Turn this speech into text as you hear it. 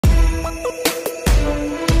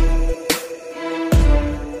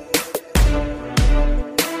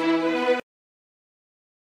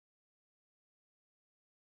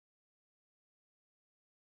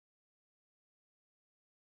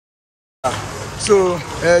So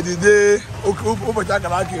the day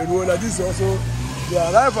this is also the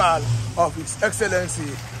arrival of His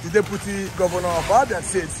Excellency, the Deputy Governor of Abia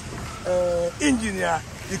State, Engineer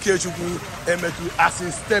Ikechukwu Emetu, as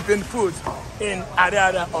he's stepping foot in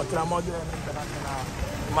Ariaria Ultramodern International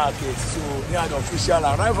Market. So near the official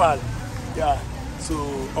arrival. Yeah. So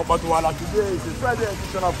Opatuala today is the Friday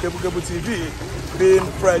edition of Kebu TV, being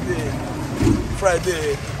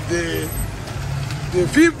Friday, the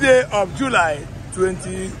 5th day of July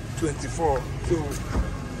 2024. So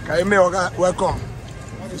Kaime Oga, welcome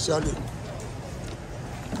officially.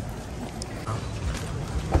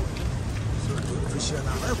 So the official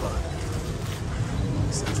arrival.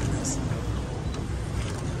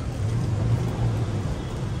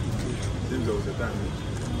 Seems there was a time.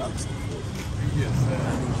 Yes.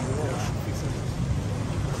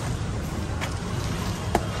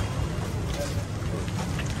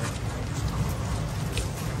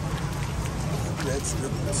 Let's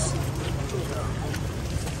look at this.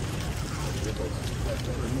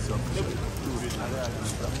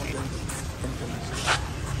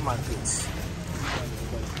 Market.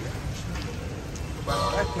 But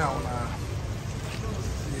right now,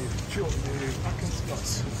 the parking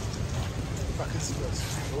spots.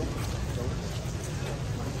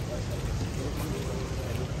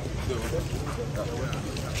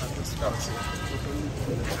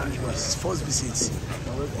 His first visit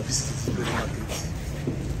to the market.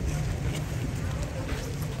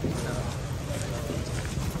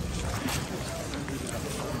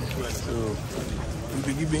 So we'll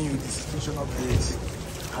be giving you the situation updates,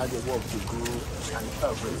 how the work to go, and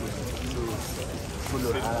everything. So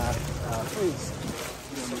follow our page.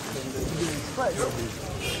 Friday, the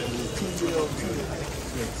 2nd day of July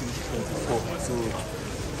 2024. So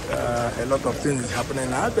a lot of things is happening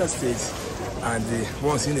in Abia State, and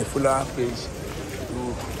once in a fuller page,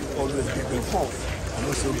 you always get involved and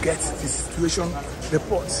also get the situation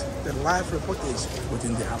reports, the live reportage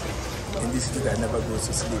within the happen in this city that never goes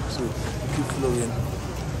to sleep. So keep flowing.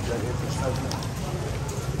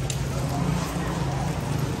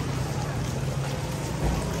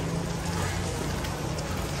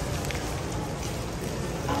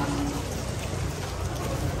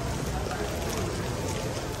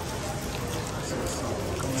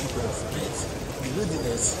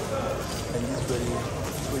 Readiness and this very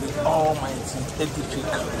almighty electric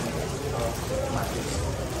market.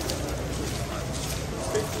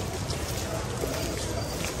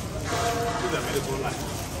 Medical line.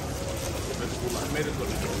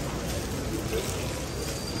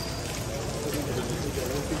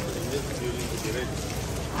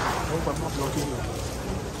 Hope I'm not blocking you.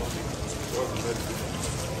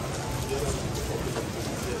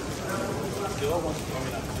 They all want to come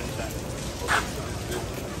in at the same time.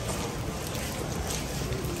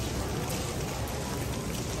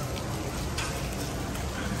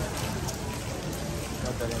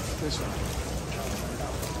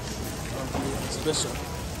 Special.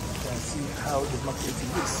 You can see how the market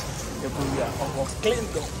looks. Everywhere almost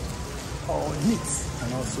cleaned up, all neat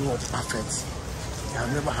and also perfect. It has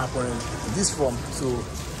never happened in this form. So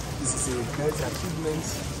this is a great achievement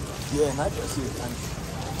here in Abia State and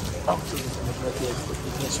up to the celebrated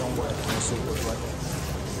nationwide and also worldwide.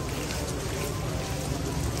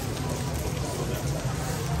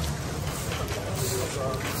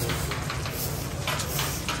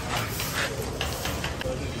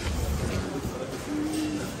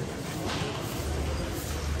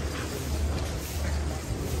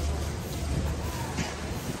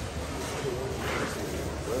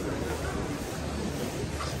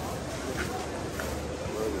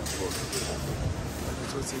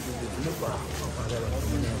 The developer of Ariaria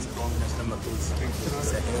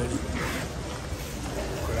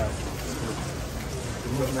the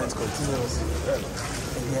movement continues.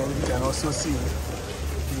 Again, you can also see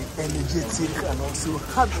the energetic and also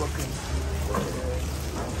hardworking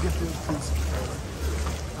getting fit.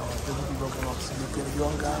 Our deputy governor is looking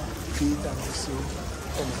younger, fit, and also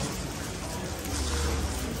energetic.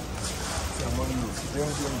 Among you,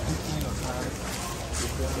 bringing people in hand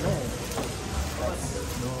with the men that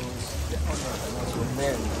knows the honor and also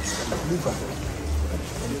men that live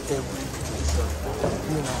in every position,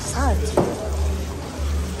 being assigned to them.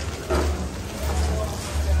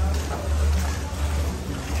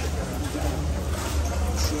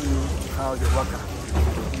 Show you how the worker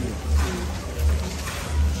will be.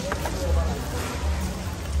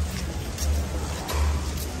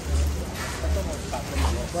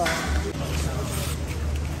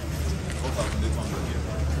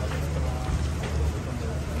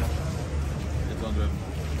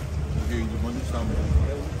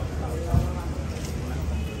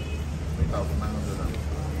 3,900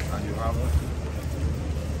 and you have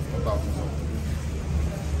 1,000.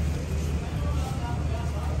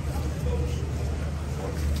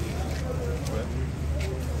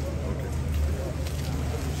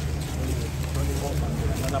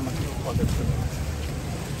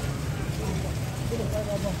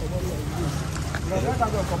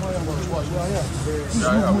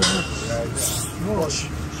 Wash.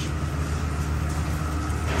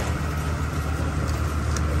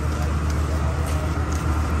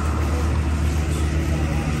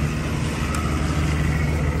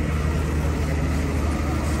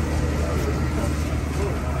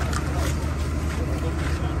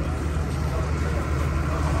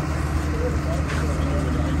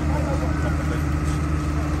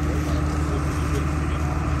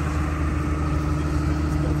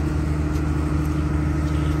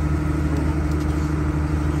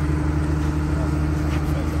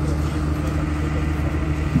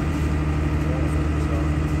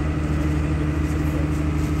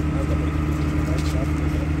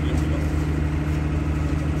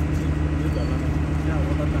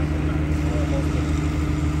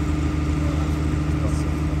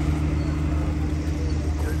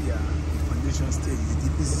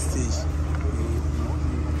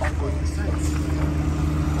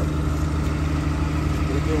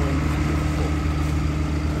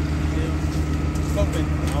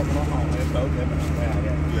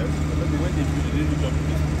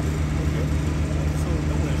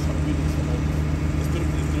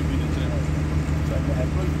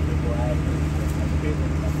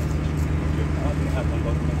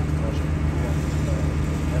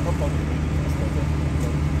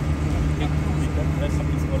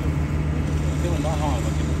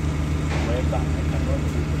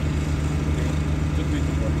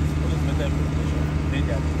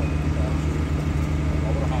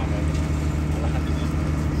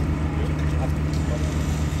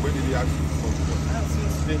 When did he ask you for?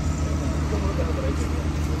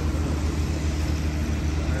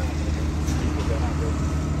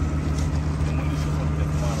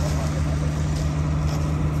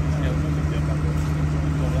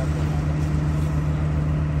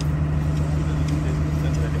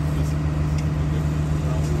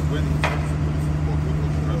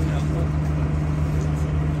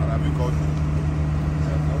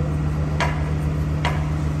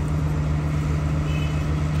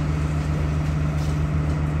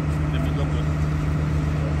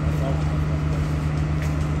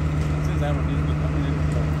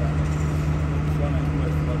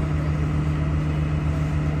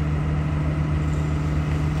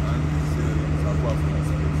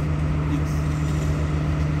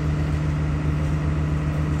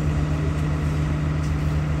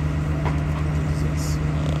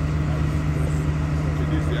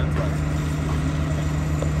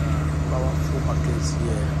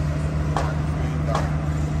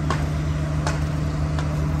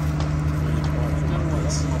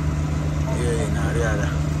 Here in Ariaria,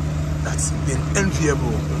 that's been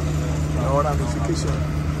enviable in our ramification.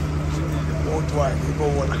 Worldwide, people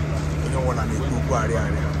want to make good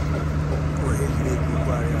Ariaria. Go ahead and make good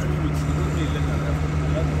Ariaria.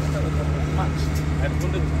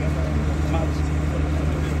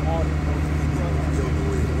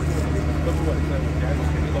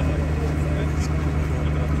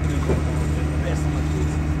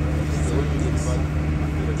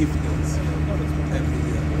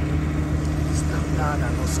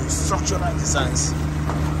 And also structural designs,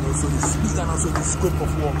 and also the speed and also the scope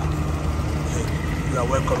of work. You are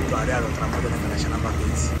welcome to Ariaria International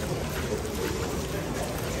Market.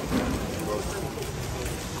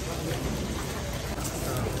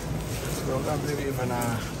 So I'm very even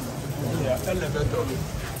elevator.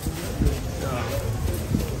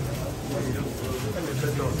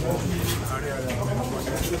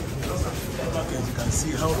 As you can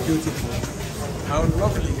see how beautiful, how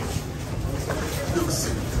lovely it looks.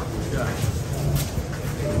 Yeah.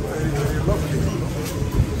 Very, very lovely.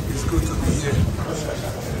 It's good to be here.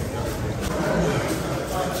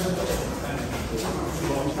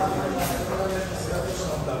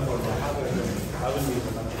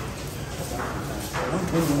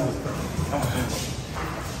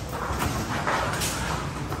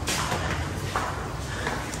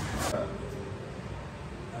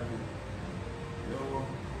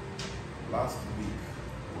 Last week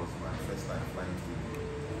was my first time flying to Engr.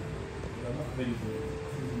 You are not very good.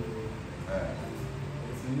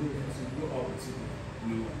 It's new, it's a new opportunity.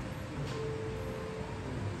 New one.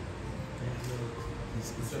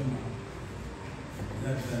 It's a new one.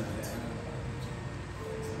 That's done it.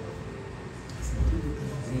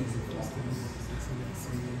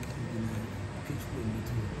 Ikechukwu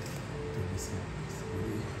Emetu to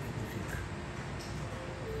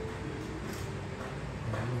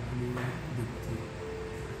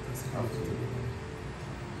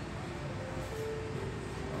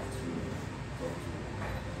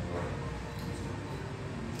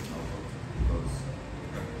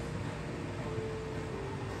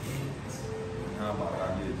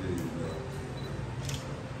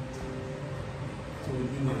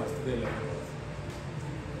there like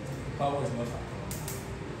power is not hard.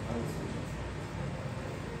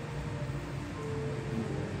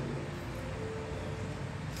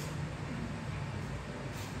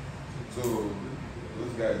 So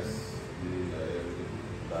those guys,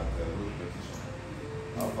 that wrote petition,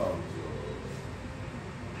 how far with your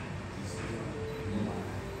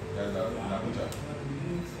guys are in Abuja?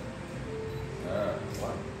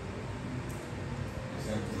 What? You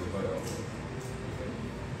sent to the lawyer.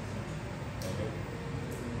 Okay.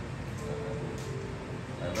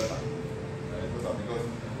 I better. Because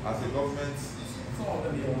as a government, some of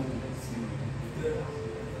them want to see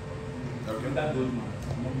okay. that gold man.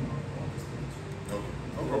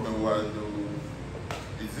 No problem. Well,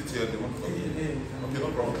 is it here? They want to talk? Okay, no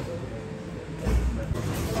problem.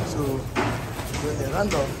 So when they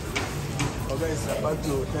round up, Oga is about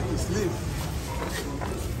to take his leave.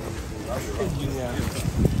 Engineer.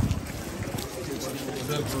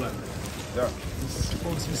 Yeah.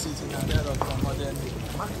 Folks visiting Abia of the modern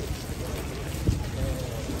market.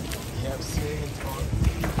 He has seen it on.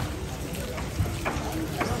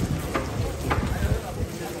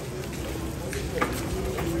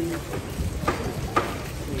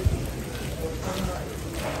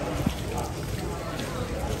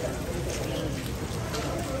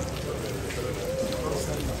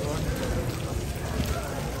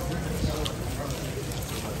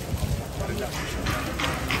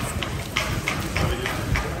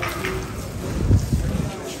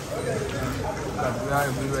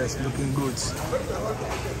 Everywhere is looking good.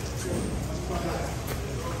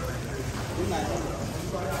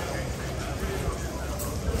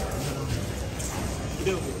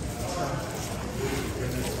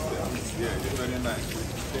 Yeah, it's very nice.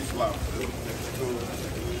 It's loud. So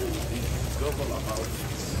it's double about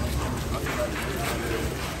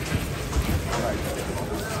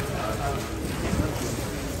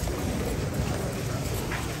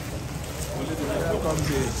Here comes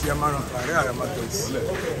the chairman of Ariaria markets.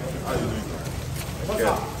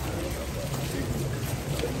 Okay.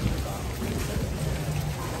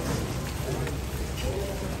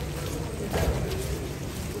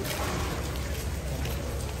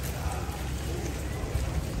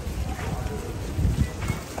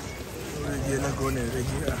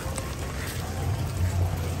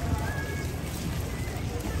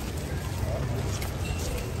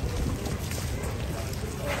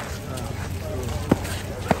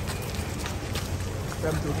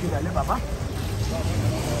 Papa.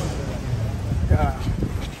 Yeah.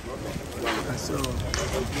 So.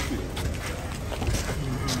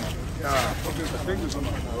 Yeah. Okay, thank you so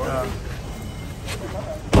much. Yeah.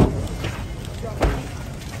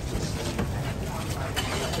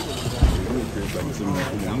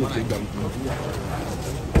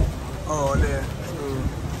 Oh, there. So,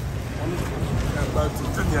 I'm about to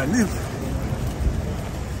take their leave.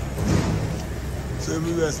 So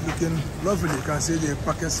everywhere is looking lovely. You can see the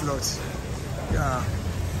parking slot. Yeah.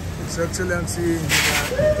 His Excellency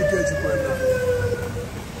Ikechukwu,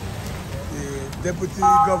 the Deputy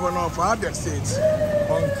Governor of Abia State,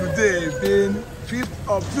 on today being 5th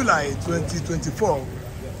of July 2024,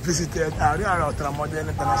 visited Ariaria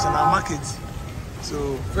International Market.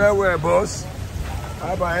 So farewell, boss.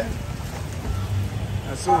 Bye-bye.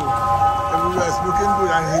 And so everywhere is looking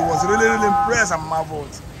good, and he was really impressed and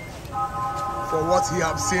marveled for what he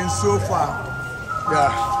has seen so far.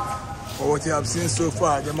 Yeah, for what he has seen so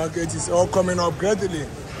far. The market is all coming up gradually,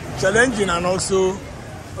 challenging and also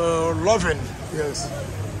loving. Yes,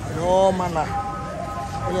 in all manner.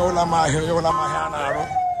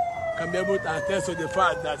 Can be able to attest to the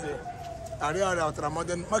fact that Ariaria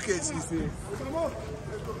ultra-modern market is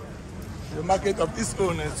the market of its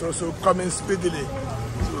own, and it's also coming speedily.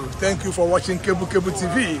 So thank you for watching Cable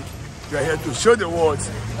TV. We are here to show the world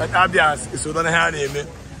that Abia is so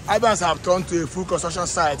Abians have turned to a full construction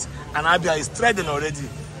site, and Abia is trading already.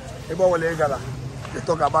 They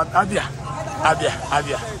talk about Abia.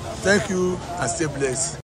 Thank you and stay blessed.